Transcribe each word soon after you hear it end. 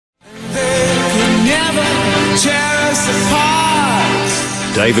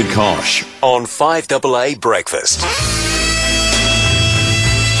David Koch on 5AA Breakfast.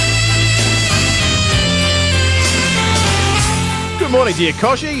 Good morning, dear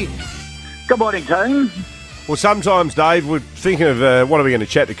Koshy. Good morning, team. Well, sometimes, Dave, we're thinking of what are we going to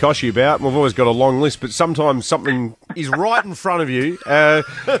chat to Koshy about, and we've always got a long list, but sometimes something is right in front of you.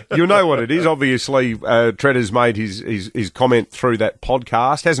 You'll know what it is. Obviously, Treda's made his comment through that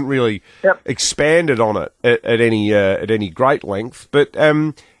podcast, hasn't really expanded on it at any great length, but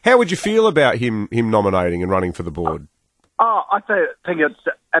how would you feel about him nominating and running for the board? I think it's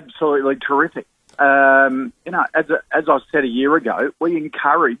absolutely terrific. As I said a year ago, we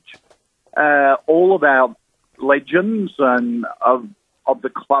encourage all of our legends and of the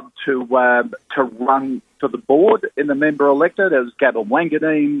club to run for the board in the member elected, as Gavin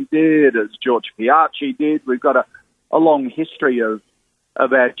Wanganeen did, as George Piarci did. We've got a long history of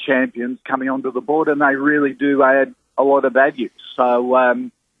our champions coming onto the board, and they really do add a lot of value. So,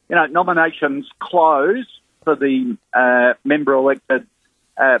 nominations close for the member elected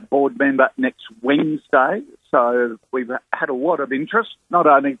board member next Wednesday. So we've had a lot of interest, not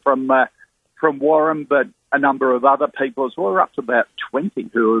only from Warren, but a number of other people as well. We're up to about 20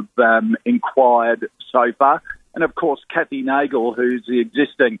 who have inquired so far. And, of course, Kathy Nagel, who's the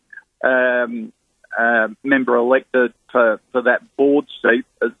existing member elected for that board seat,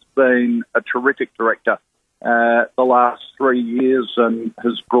 has been a terrific director the last 3 years and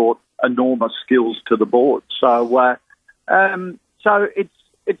has brought enormous skills to the board. So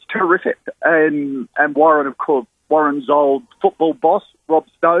it's terrific. And Warren, of course, Warren's old football boss, Rob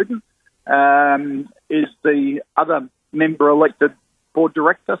Snowden, is the other member-elected board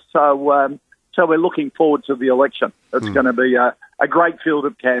director. So we're looking forward to the election. It's going to be a great field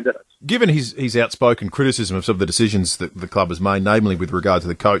of candidates. Given his outspoken criticism of some of the decisions that the club has made, namely with regard to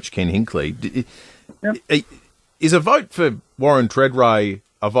the coach, Ken Hinkley, is a vote for Warren Tredrea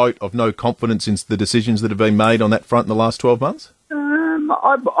a vote of no confidence in the decisions that have been made on that front in the last 12 months?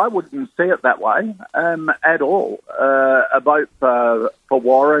 I wouldn't see it that way at all. A vote for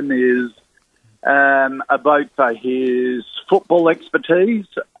Warren is a vote for his football expertise,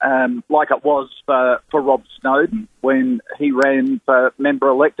 like it was for Rob Snowden when he ran for member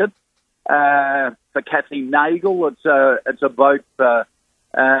elected. For Kathy Nagel, it's a vote for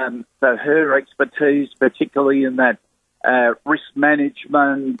her expertise, particularly in that risk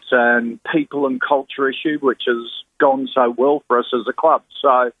management and people and culture issue, which has gone so well for us as a club.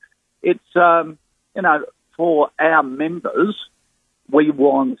 So it's, for our members, we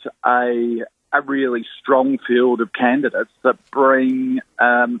want a really strong field of candidates that bring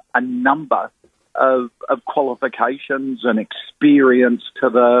a number of qualifications and experience to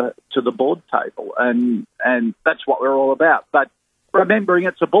the board table, and that's what we're all about. But remembering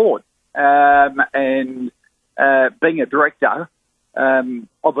it's a board, and being a director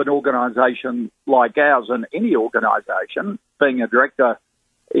of an organisation like ours, and any organisation, being a director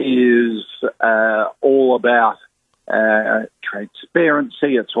is all about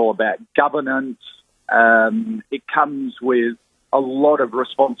transparency. It's all about governance. It comes with a lot of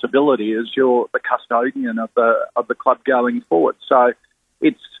responsibility as you're the custodian of the club going forward. So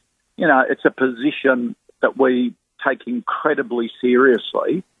it's a position that we take incredibly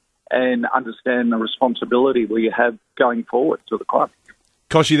seriously and understand the responsibility we have going forward to the club.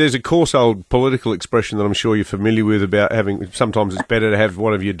 Koshy, there's a coarse old political expression that I'm sure you're familiar with about having, sometimes it's better to have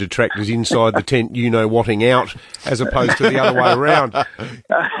one of your detractors inside the tent, whatting out, as opposed to the other way around.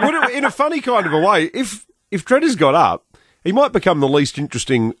 In a funny kind of a way, if Treda's got up, he might become the least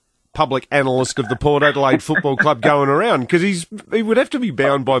interesting public analyst of the Port Adelaide Football Club going around, because he would have to be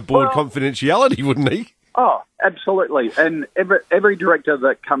bound by board confidentiality, wouldn't he? Oh, absolutely. And every director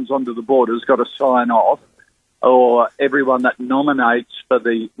that comes onto the board has got to sign off, or everyone that nominates for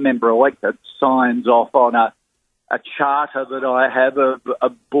the member elected signs off on a charter that I have of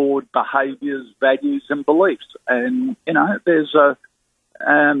board behaviours, values and beliefs. And, there's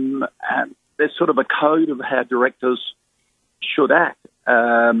sort of a code of how directors should act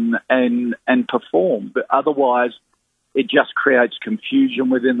and perform. But otherwise, it just creates confusion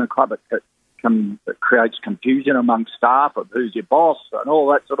within the club. It creates confusion among staff of who's your boss and all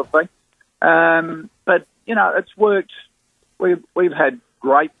that sort of thing. But it's worked. We've had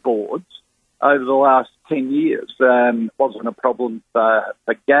great boards over the last 10 years. Wasn't a problem for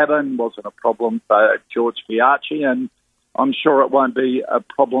Gavin, wasn't a problem for George Piarci, and I'm sure it won't be a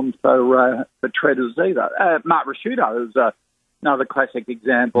problem for Treda's either. Mark Rasciuto is another classic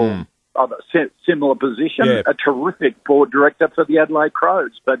example of a similar position, a terrific board director for the Adelaide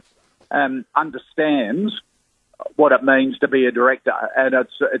Crows, but understands what it means to be a director, and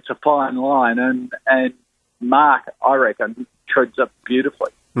it's a fine line, and Mark, I reckon, treads it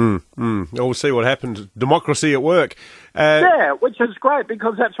beautifully. We'll see what happens. Democracy at work. Yeah, which is great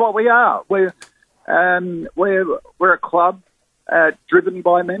because that's what we are. We're a club driven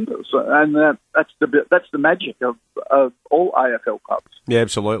by members, and that's the magic of all AFL clubs. Yeah,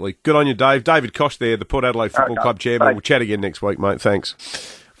 absolutely. Good on you, Dave. David Koch there, the Port Adelaide Football Club chairman. Thanks. We'll chat again next week, mate. Thanks.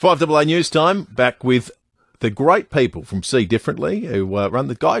 5AA News Time, back with the great people from See Differently who run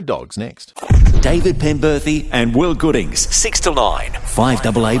the Guide Dogs next. David Penberthy and Will Goodings, 6 to 9,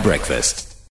 5AA Breakfast.